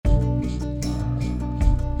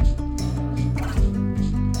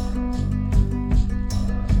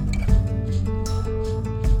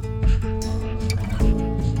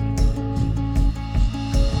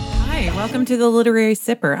Welcome to the Literary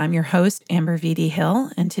Sipper. I'm your host, Amber V.D.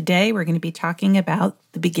 Hill, and today we're going to be talking about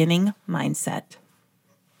the beginning mindset.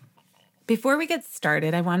 Before we get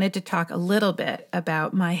started, I wanted to talk a little bit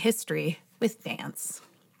about my history with dance.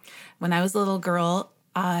 When I was a little girl,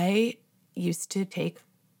 I used to take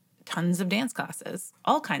tons of dance classes,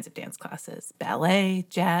 all kinds of dance classes, ballet,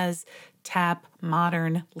 jazz, tap,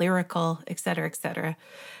 modern, lyrical, etc., etc.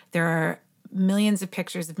 There are millions of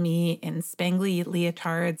pictures of me in spangly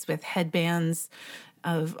leotards with headbands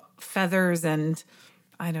of feathers and,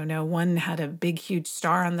 I don't know, one had a big, huge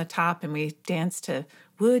star on the top, and we danced to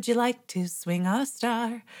 "Would You Like to Swing a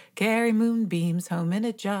Star, Carry Moonbeams Home in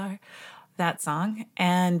a Jar," that song,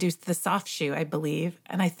 and do the soft shoe, I believe.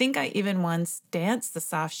 And I think I even once danced the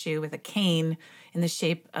soft shoe with a cane in the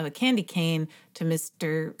shape of a candy cane to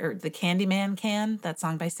the Candyman Can, that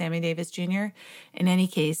song by Sammy Davis Jr. In any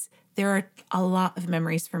case, there are a lot of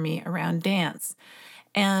memories for me around dance.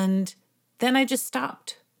 And then I just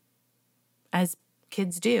stopped, as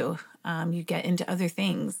kids do. You get into other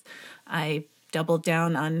things. I doubled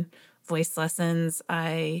down on voice lessons.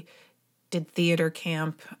 I did theater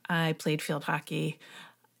camp. I played field hockey.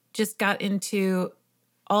 Just got into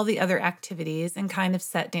all the other activities and kind of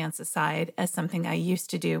set dance aside as something I used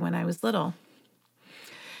to do when I was little.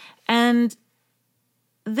 And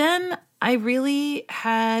then I really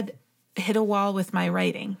had hit a wall with my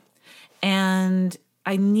writing, and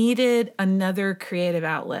I needed another creative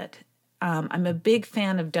outlet. I'm a big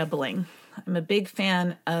fan of doubling. I'm a big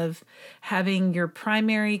fan of having your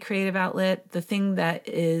primary creative outlet, the thing that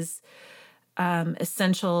is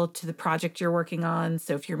essential to the project you're working on.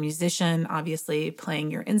 So if you're a musician, obviously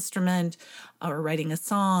playing your instrument or writing a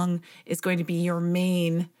song is going to be your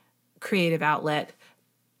main creative outlet.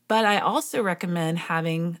 But I also recommend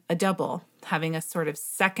having a double, having a sort of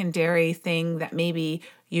secondary thing that maybe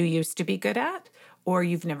you used to be good at or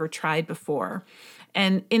you've never tried before.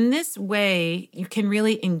 And in this way, you can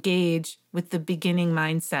really engage with the beginning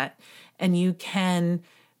mindset, and you can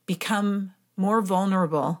become more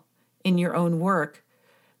vulnerable in your own work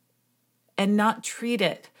and not treat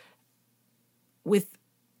it with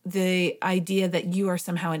the idea that you are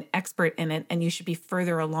somehow an expert in it and you should be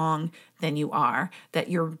further along than you are, that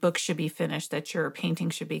your book should be finished, that your painting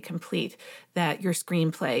should be complete, that your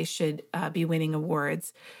screenplay should be winning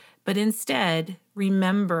awards. But instead,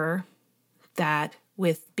 remember that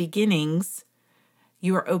with beginnings,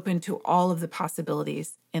 you are open to all of the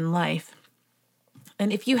possibilities in life.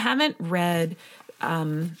 And if you haven't read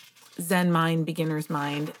Zen Mind, Beginner's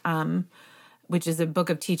Mind, which is a book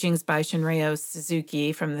of teachings by Shunryu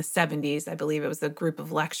Suzuki from the 70s. I believe it was a group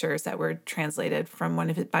of lectures that were translated from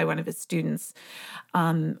by one of his students.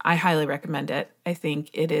 I highly recommend it. I think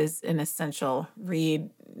it is an essential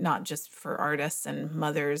read, not just for artists and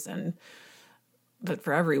mothers, but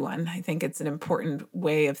for everyone. I think it's an important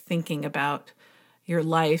way of thinking about your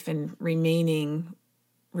life and remaining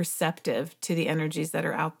receptive to the energies that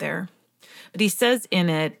are out there. But he says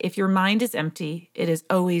in it, if your mind is empty, it is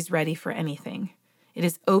always ready for anything. It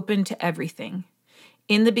is open to everything.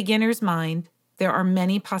 In the beginner's mind, there are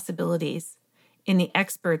many possibilities. In the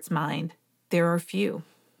expert's mind, there are few.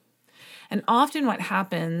 And often what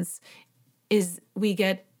happens is we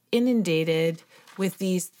get inundated with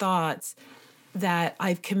these thoughts that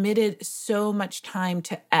I've committed so much time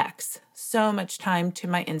to X, so much time to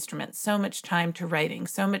my instrument, so much time to writing,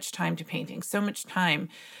 so much time to painting, so much time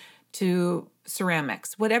to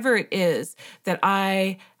ceramics, whatever it is, that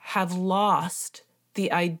I have lost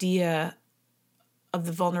the idea of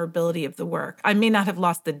the vulnerability of the work. I may not have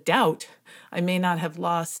lost the doubt. I may not have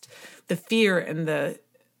lost the fear and the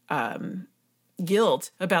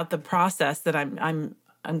guilt about the process that I'm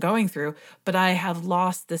going through, but I have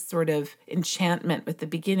lost this sort of enchantment with the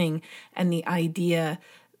beginning and the idea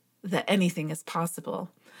that anything is possible.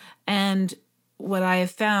 And what I have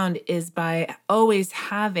found is by always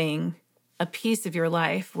having a piece of your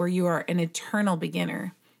life where you are an eternal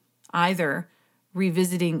beginner, either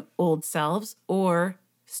revisiting old selves or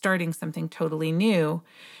starting something totally new,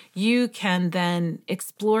 you can then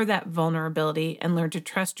explore that vulnerability and learn to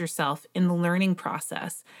trust yourself in the learning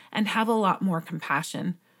process and have a lot more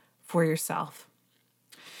compassion for yourself.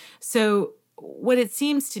 So what it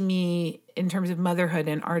seems to me in terms of motherhood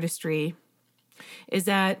and artistry is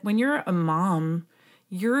that when you're a mom,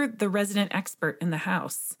 you're the resident expert in the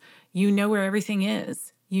house. You know where everything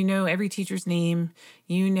is. You know every teacher's name.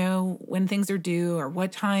 You know when things are due or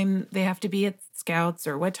what time they have to be at Scouts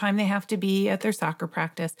or what time they have to be at their soccer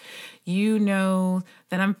practice. You know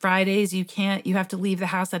that on Fridays you have to leave the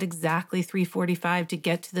house at exactly 3:45 to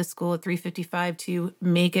get to the school at 3:55 to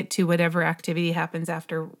make it to whatever activity happens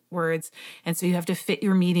afterwards. And so you have to fit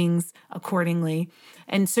your meetings accordingly.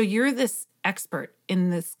 And so you're this expert in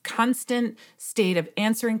this constant state of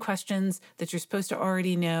answering questions that you're supposed to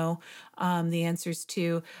already know the answers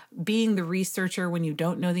to, being the researcher when you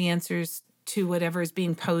don't know the answers to whatever is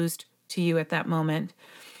being posed to you at that moment.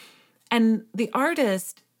 And the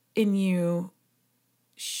artist in you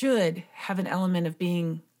should have an element of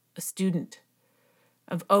being a student,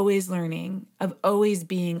 of always learning, of always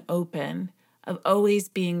being open, of always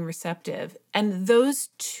being receptive. And those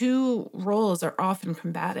two roles are often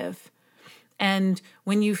combative. And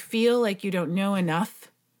when you feel like you don't know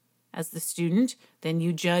enough as the student, then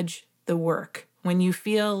you judge the work. When you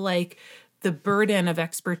feel like the burden of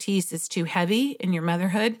expertise is too heavy in your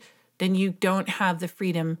motherhood, then you don't have the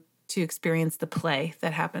freedom to experience the play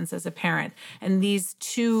that happens as a parent. And these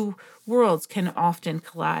two worlds can often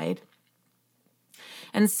collide.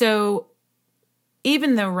 And so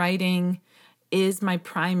even though writing is my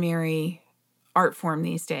primary art form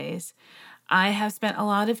these days, I have spent a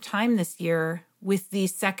lot of time this year with the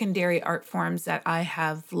secondary art forms that I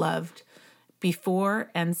have loved before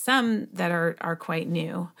and some that are quite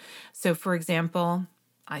new. So, for example,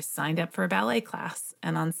 I signed up for a ballet class,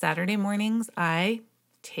 and on Saturday mornings, I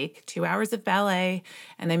take 2 hours of ballet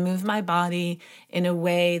and I move my body in a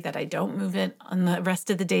way that I don't move it on the rest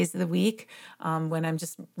of the days of the week when I'm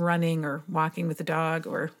just running or walking with the dog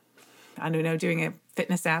or I don't know, doing a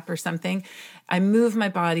fitness app or something. I move my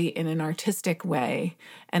body in an artistic way,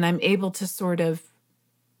 and I'm able to sort of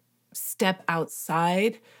step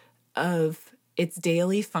outside of its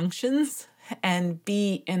daily functions and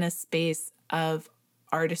be in a space of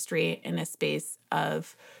artistry, in a space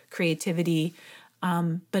of creativity,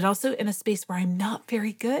 but also in a space where I'm not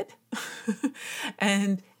very good.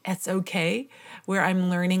 And it's okay, where I'm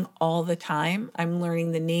learning all the time. I'm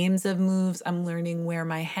learning the names of moves. I'm learning where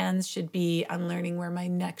my hands should be. I'm learning where my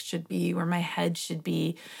neck should be, where my head should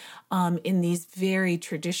be, in these very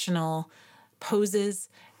traditional poses.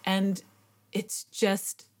 And it's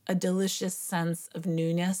just a delicious sense of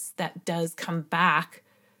newness that does come back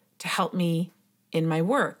to help me in my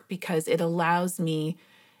work, because it allows me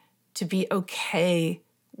to be okay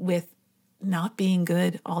with not being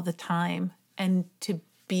good all the time and to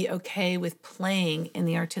be okay with playing in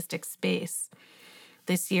the artistic space.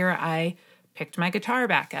 This year, I picked my guitar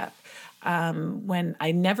back up. When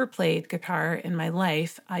I never played guitar in my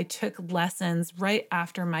life, I took lessons right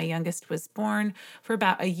after my youngest was born for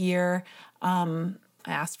about a year. I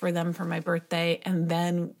asked for them for my birthday, and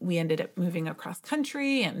then we ended up moving across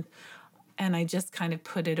country, and I just kind of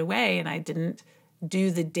put it away, and I didn't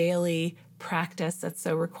do the daily practice that's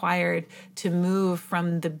so required to move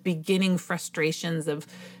from the beginning frustrations of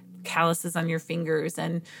calluses on your fingers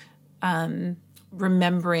and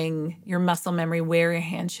remembering your muscle memory where your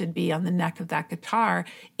hand should be on the neck of that guitar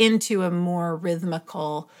into a more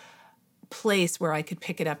rhythmical place where I could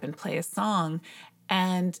pick it up and play a song.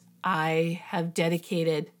 And I have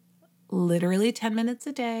dedicated literally 10 minutes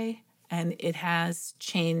a day, and it has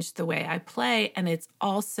changed the way I play. And it's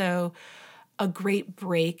also a great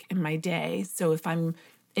break in my day. So if I'm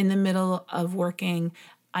in the middle of working,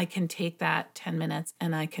 I can take that 10 minutes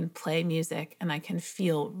and I can play music and I can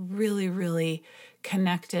feel really, really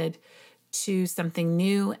connected to something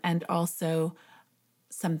new and also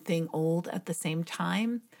something old at the same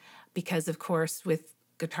time. Because, of course, with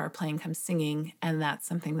guitar playing comes singing, and that's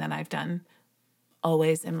something that I've done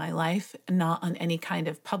always in my life, not on any kind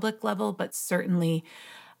of public level, but certainly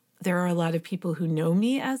there are a lot of people who know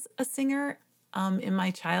me as a singer in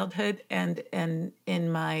my childhood and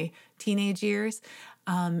in my teenage years.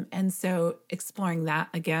 And so exploring that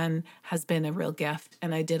again has been a real gift.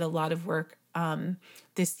 And I did a lot of work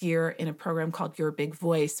this year in a program called Your Big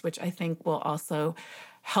Voice, which I think will also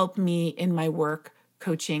help me in my work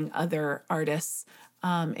coaching other artists,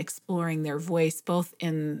 exploring their voice, both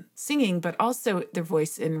in singing, but also their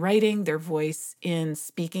voice in writing, their voice in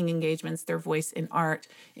speaking engagements, their voice in art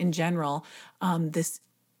in general. This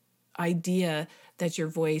idea that your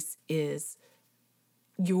voice is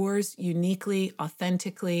yours uniquely,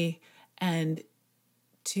 authentically, and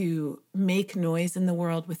to make noise in the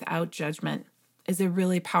world without judgment is a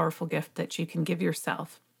really powerful gift that you can give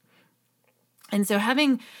yourself. And so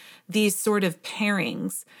having these sort of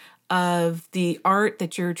pairings of the art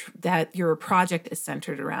that your project is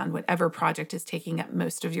centered around, whatever project is taking up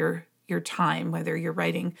most of your time, whether you're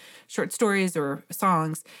writing short stories or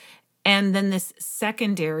songs, and then this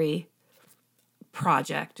secondary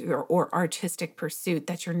project or artistic pursuit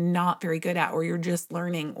that you're not very good at, or you're just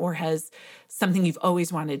learning, or has something you've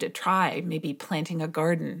always wanted to try, maybe planting a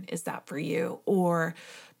garden, is that for you? Or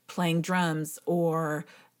playing drums or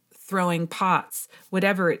throwing pots,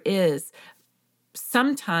 whatever it is,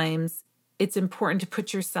 sometimes it's important to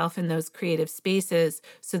put yourself in those creative spaces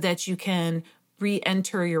so that you can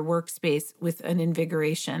re-enter your workspace with an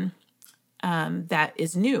invigoration that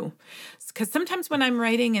is new. Because sometimes when I'm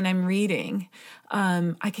writing and I'm reading,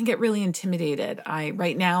 I can get really intimidated.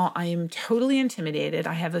 Right now, I am totally intimidated.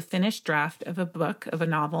 I have a finished draft of a book, of a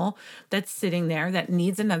novel that's sitting there that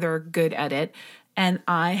needs another good edit. And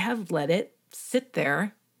I have let it sit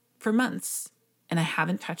there for months and I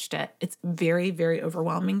haven't touched it. It's very, very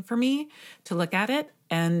overwhelming for me to look at it.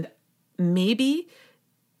 And maybe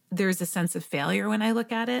there's a sense of failure when I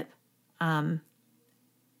look at it.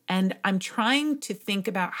 And I'm trying to think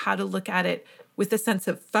about how to look at it with a sense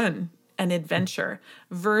of fun and adventure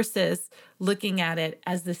versus looking at it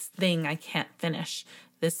as this thing I can't finish,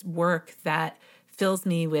 this work that fills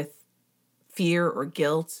me with fear or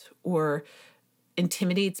guilt or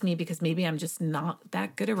intimidates me because maybe I'm just not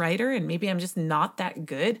that good a writer and maybe I'm just not that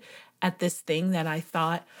good at this thing that I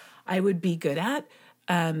thought I would be good at.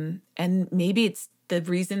 And maybe it's the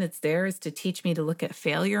reason it's there is to teach me to look at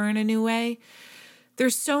failure in a new way.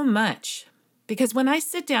 There's so much, because when I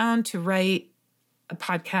sit down to write a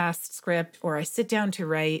podcast script or I sit down to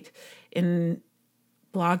write in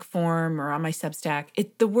blog form or on my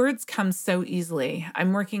Substack, the words come so easily.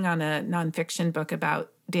 I'm working on a nonfiction book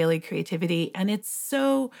about daily creativity, and it's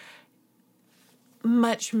so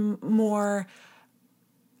much more,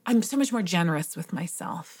 I'm so much more generous with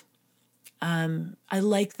myself. I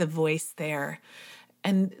like the voice there.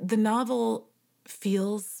 And the novel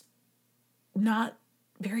feels not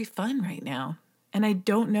very fun right now. And I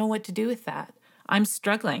don't know what to do with that. I'm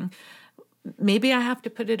struggling. Maybe I have to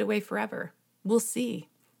put it away forever. We'll see.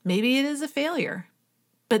 Maybe it is a failure,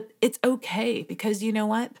 but it's okay because you know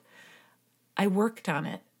what? I worked on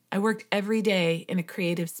it. I worked every day in a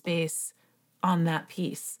creative space on that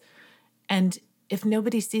piece. And if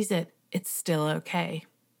nobody sees it, it's still okay.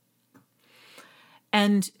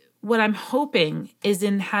 And what I'm hoping is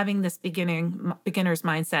in having this beginner's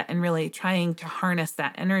mindset and really trying to harness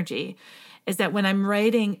that energy is that when I'm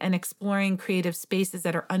writing and exploring creative spaces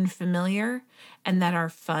that are unfamiliar and that are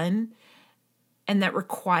fun and that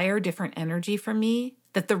require different energy from me,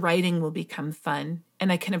 that the writing will become fun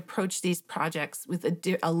and I can approach these projects with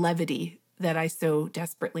a levity that I so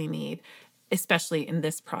desperately need, especially in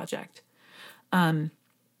this project.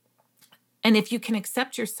 And if you can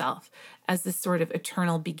accept yourself as this sort of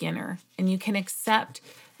eternal beginner, and you can accept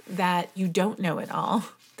that you don't know it all,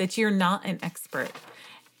 that you're not an expert,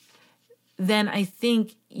 then I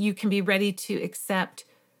think you can be ready to accept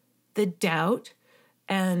the doubt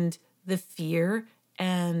and the fear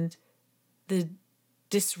and the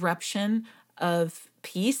disruption of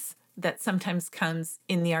peace that sometimes comes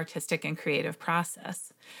in the artistic and creative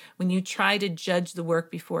process. When you try to judge the work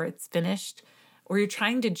before it's finished, or you're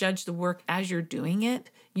trying to judge the work as you're doing it,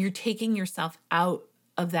 you're taking yourself out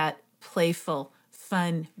of that playful,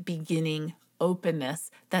 fun, beginning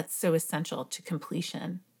openness that's so essential to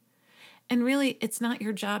completion. And really, it's not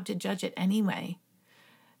your job to judge it anyway.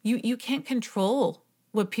 You can't control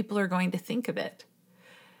what people are going to think of it.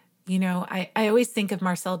 You know, I always think of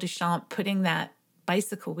Marcel Duchamp putting that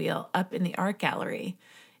bicycle wheel up in the art gallery.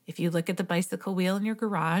 If you look at the bicycle wheel in your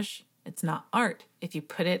garage, it's not art. If you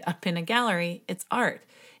put it up in a gallery, it's art.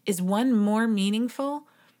 Is one more meaningful?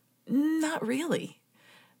 Not really.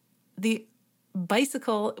 The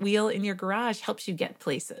bicycle wheel in your garage helps you get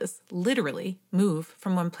places, literally move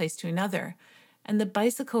from one place to another. And the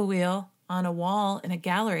bicycle wheel on a wall in a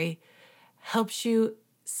gallery helps you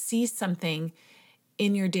see something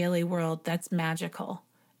in your daily world that's magical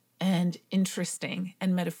and interesting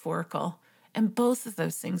and metaphorical. And both of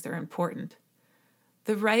those things are important.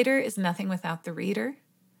 The writer is nothing without the reader,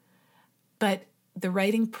 but the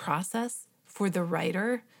writing process for the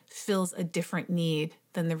writer fills a different need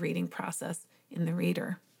than the reading process in the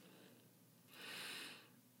reader.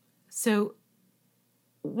 So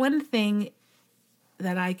one thing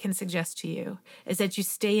that I can suggest to you is that you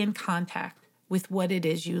stay in contact with what it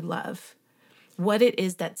is you love, what it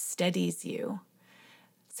is that steadies you.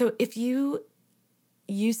 So if you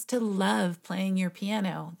used to love playing your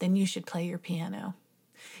piano, then you should play your piano.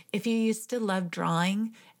 If you used to love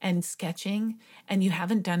drawing and sketching and you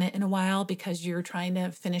haven't done it in a while because you're trying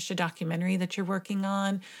to finish a documentary that you're working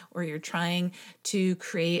on, or you're trying to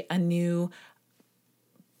create a new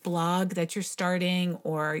blog that you're starting,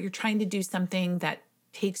 or you're trying to do something that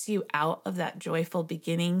takes you out of that joyful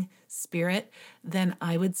beginning spirit, then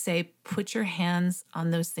I would say put your hands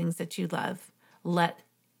on those things that you love. Let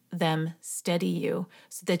them steady you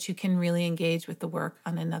so that you can really engage with the work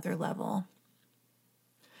on another level.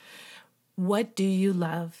 What do you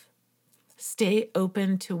love? Stay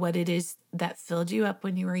open to what it is that filled you up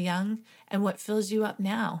when you were young and what fills you up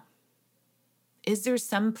now. Is there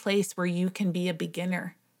some place where you can be a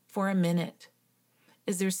beginner for a minute?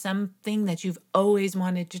 Is there something that you've always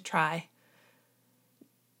wanted to try?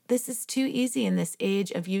 This is too easy in this age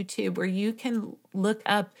of YouTube where you can look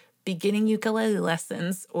up beginning ukulele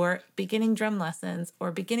lessons or beginning drum lessons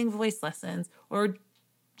or beginning voice lessons or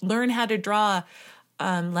learn how to draw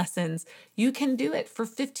lessons. You can do it for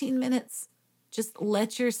 15 minutes. Just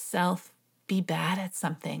let yourself be bad at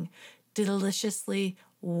something deliciously,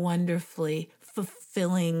 wonderfully,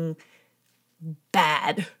 fulfilling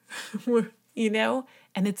bad,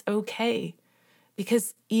 and it's okay.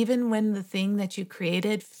 Because even when the thing that you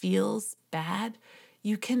created feels bad,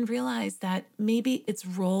 you can realize that maybe its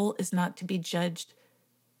role is not to be judged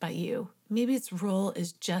by you. Maybe its role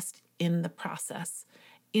is just in the process,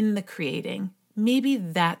 in the creating. Maybe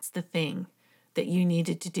that's the thing that you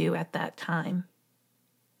needed to do at that time.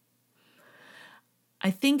 I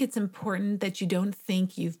think it's important that you don't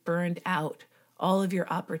think you've burned out all of your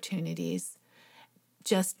opportunities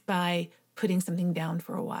just by putting something down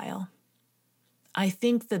for a while. I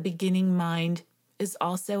think the beginning mind is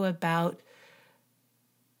also about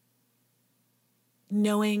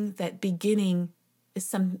knowing that beginning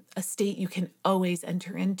is a state you can always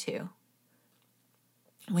enter into.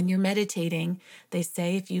 When you're meditating, they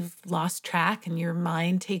say if you've lost track and your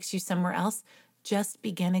mind takes you somewhere else, just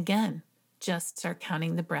begin again. Just start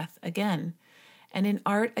counting the breath again. And in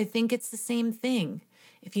art, I think it's the same thing.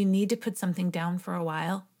 If you need to put something down for a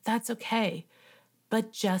while, that's okay.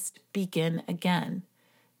 But just begin again.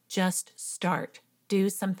 Just start. Do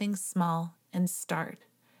something small and start.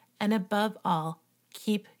 And above all,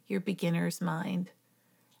 keep your beginner's mind.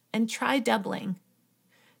 And try doubling.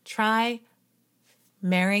 Try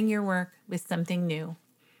marrying your work with something new.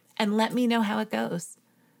 And let me know how it goes.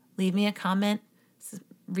 Leave me a comment,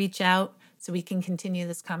 reach out so we can continue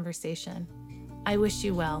this conversation. I wish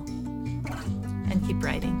you well, and keep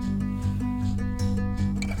writing.